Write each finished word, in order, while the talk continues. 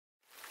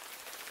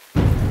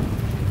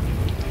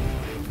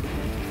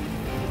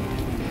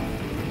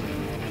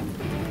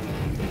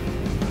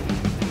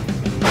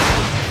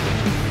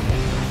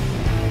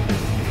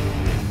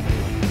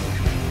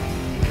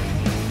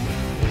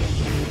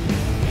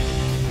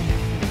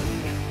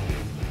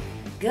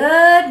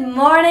Good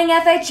morning,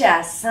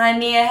 FHS. I'm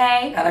Mia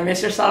Hay. And I'm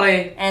Mr.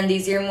 Sully. And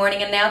these are your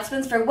morning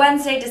announcements for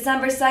Wednesday,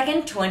 December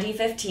 2nd,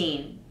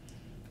 2015.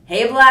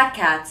 Hey Black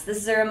Cats, this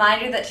is a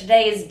reminder that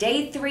today is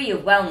day 3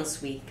 of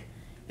Wellness Week.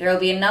 There will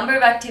be a number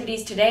of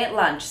activities today at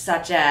lunch,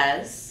 such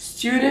as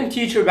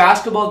student-teacher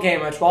basketball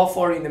game at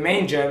 12:40 in the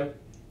main gym,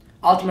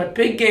 ultimate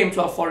pig game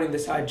 12:40 in the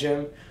side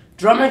gym,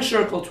 drumming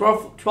circle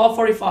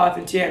 12:45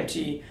 in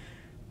TMT,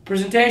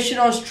 presentation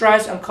on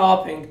stress and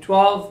coping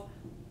 12:30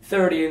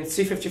 in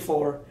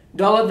C54,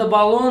 Dollar the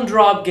balloon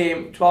drop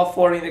game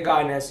 12:40 in the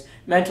guidance,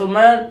 mental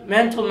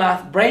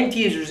math brain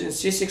teasers in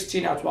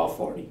C16 at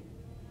 12:40.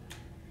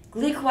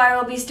 Glee Choir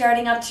will be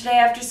starting up today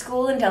after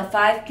school until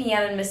 5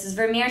 p.m. in Mrs.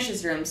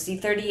 Vermeersch's room,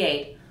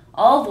 C38.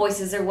 All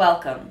voices are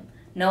welcome.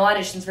 No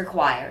auditions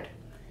required.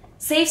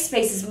 Safe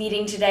Space is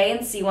meeting today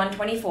in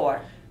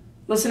C124.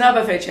 Listen up,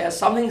 FHS.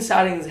 Something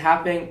exciting is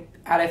happening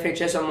at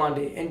FHS on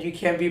Monday, and you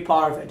can be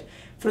part of it.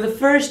 For the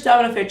first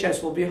time,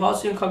 FHS will be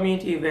hosting a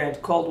community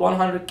event called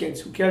 100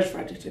 Kids Who Cares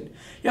Fredericton.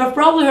 You have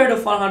probably heard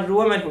of 100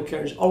 Women Who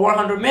Cares or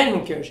 100 Men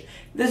Who Cares.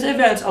 These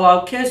events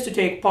allow kids to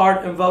take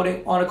part in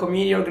voting on a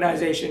community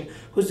organization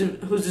who's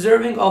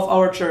deserving of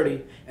our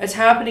charity. It's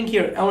happening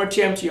here at our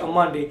TMT on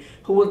Monday,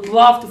 who would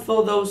love to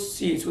fill those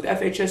seats with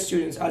FHS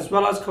students as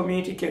well as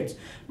community kids.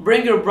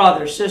 Bring your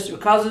brothers, sisters,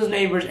 cousins,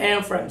 neighbors,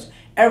 and friends.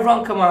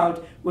 Everyone come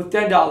out with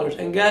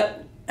 $10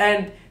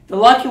 and the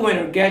lucky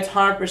winner gets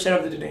 100%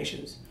 of the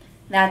donations.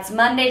 That's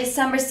Monday,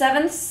 December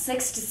 7th,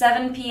 6 to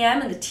 7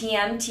 p.m. in the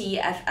TMT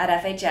at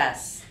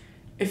FHS.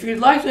 If you'd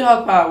like to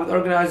help out with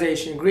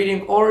organization,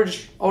 greeting, or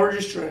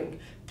registering,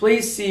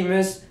 please see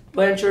Ms.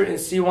 Blanchard in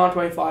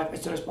C125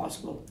 as soon as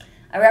possible.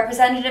 A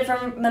representative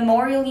from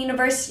Memorial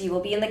University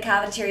will be in the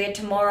cafeteria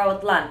tomorrow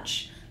at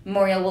lunch.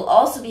 Memorial will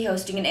also be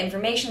hosting an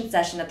information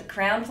session at the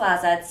Crown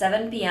Plaza at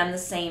 7 p.m. the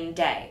same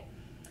day.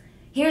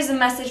 Here's a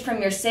message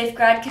from your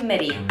Safegrad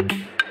Committee.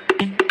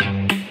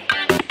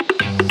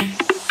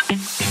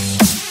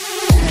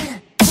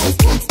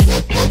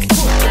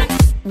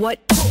 What?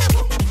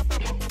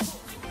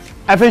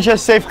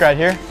 FHS Safegrad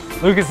here.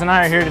 Lucas and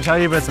I are here to tell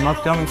you about some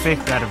upcoming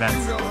Safegrad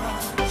events.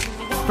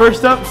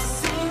 First up,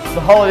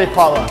 the holiday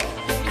potluck.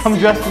 Come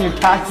dressed in your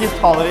tackiest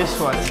holiday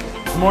sweater.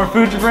 The more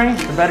food you bring,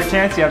 the better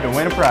chance you have to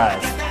win a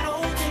prize.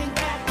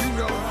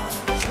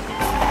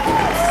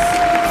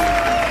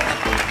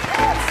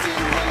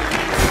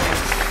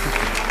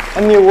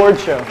 And the award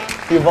show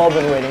you've all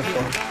been waiting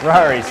for.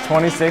 Rari's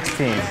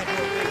 2016.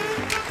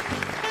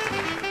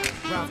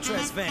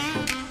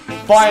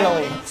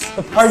 Finally,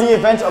 the party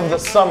event of the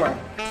summer.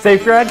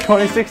 Safegrad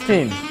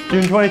 2016,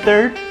 June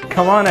 23rd,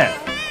 come on out.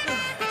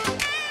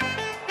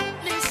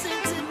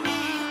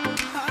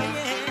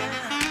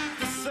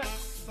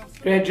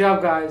 Great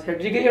job, guys.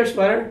 Did you get your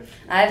sweater?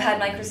 I've had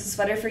my Christmas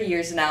sweater for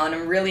years now, and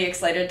I'm really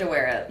excited to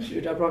wear it.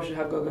 Shoot, I probably should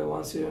have go get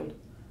one soon.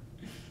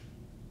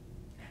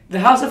 The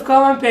House of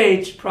Common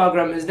Page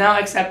program is now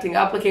accepting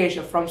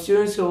applications from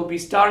students who will be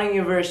starting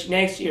university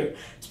next year,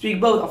 speak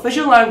both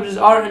official languages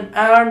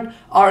and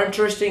are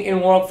interested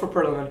in work for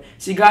Parliament.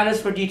 See guidance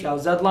for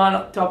details.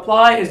 Deadline to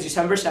apply is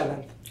December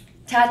 7th.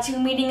 Tattoo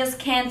meeting is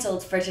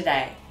cancelled for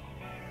today.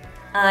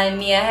 I'm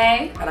Mia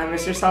Hay. And I'm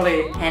Mr.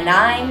 Sully. And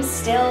I'm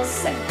still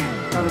sick.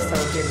 Not this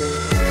time,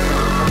 okay,